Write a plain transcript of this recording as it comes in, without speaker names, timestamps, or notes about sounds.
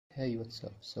Hey, what's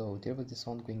up? So there was this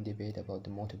ongoing debate about the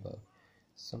Mortar Bug.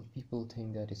 Some people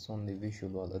think that it's only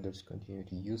visual while others continue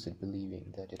to use it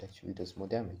believing that it actually does more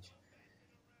damage.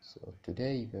 So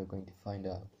today we're going to find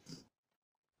out.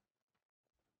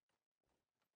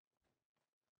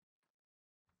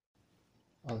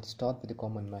 I'll start with the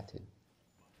common method.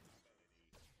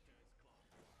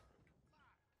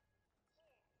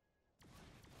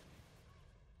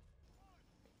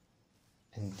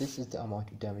 And this is the amount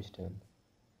of damage done.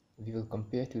 We will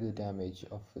compare to the damage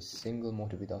of a single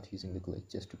mortar without using the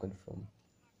glitch just to confirm.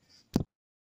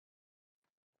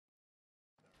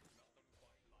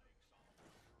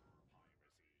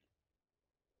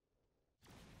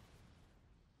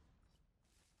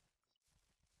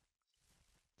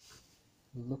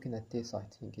 Looking at this, I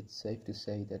think it's safe to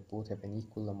say that both have an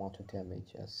equal amount of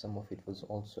damage, as some of it was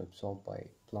also absorbed by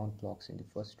plant blocks in the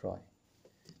first try.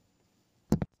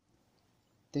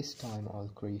 This time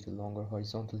I'll create a longer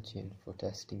horizontal chain for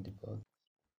testing the bug.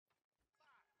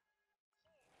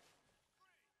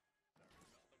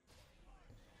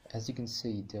 As you can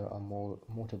see, there are more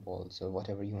mortar balls, or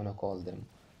whatever you wanna call them,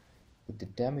 but the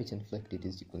damage inflicted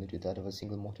is equal to that of a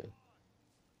single mortar.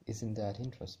 Isn't that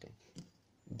interesting?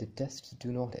 The tests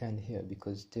do not end here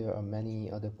because there are many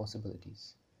other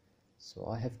possibilities. So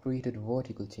I have created a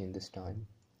vertical chain this time.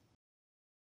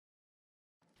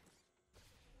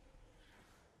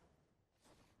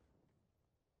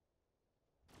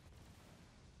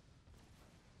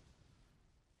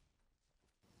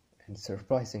 And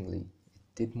surprisingly,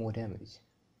 it did more damage.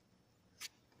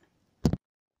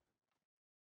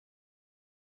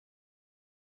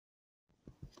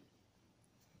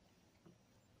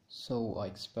 So I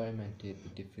experimented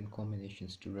with different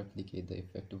combinations to replicate the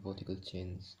effect of vertical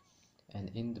chains,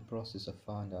 and in the process I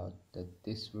found out that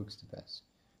this works the best.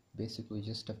 Basically, you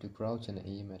just have to crouch and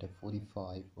aim at a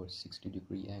 45 or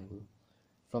 60-degree angle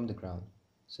from the ground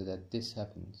so that this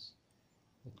happens.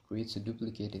 It creates a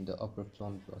duplicate in the upper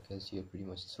plant block as you're pretty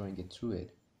much throwing it through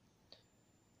it,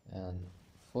 and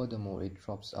furthermore it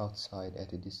drops outside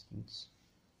at a distance.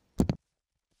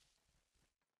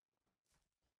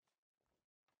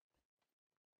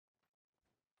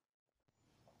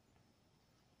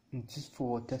 And just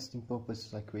for testing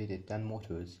purposes I created 10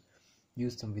 mortars,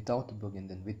 used them without the bug and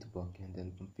then with the bug, and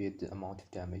then compared the amount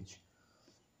of damage.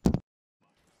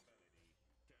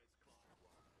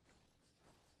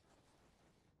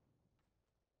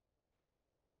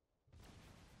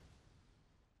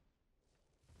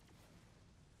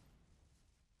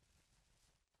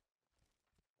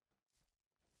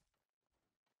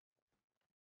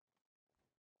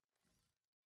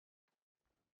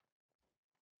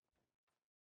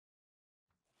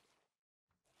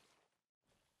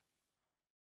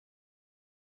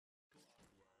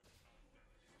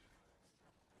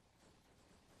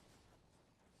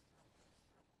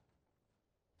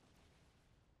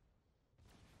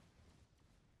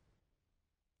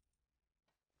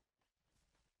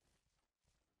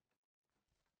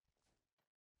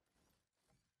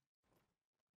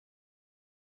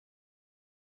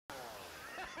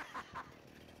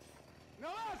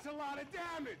 Now that's a lot of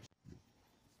damage!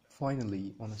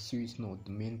 Finally, on a serious note, the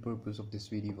main purpose of this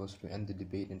video was to end the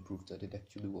debate and prove that it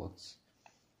actually works.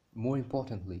 More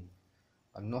importantly,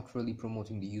 I'm not really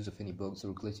promoting the use of any bugs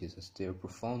or glitches as they are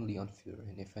profoundly unfair,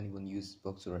 and if anyone uses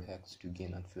bugs or hacks to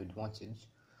gain unfair advantage,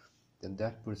 then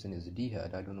that person is a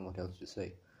d-hat. I don't know what else to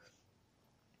say.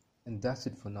 And that's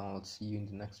it for now. I'll see you in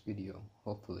the next video,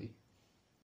 hopefully.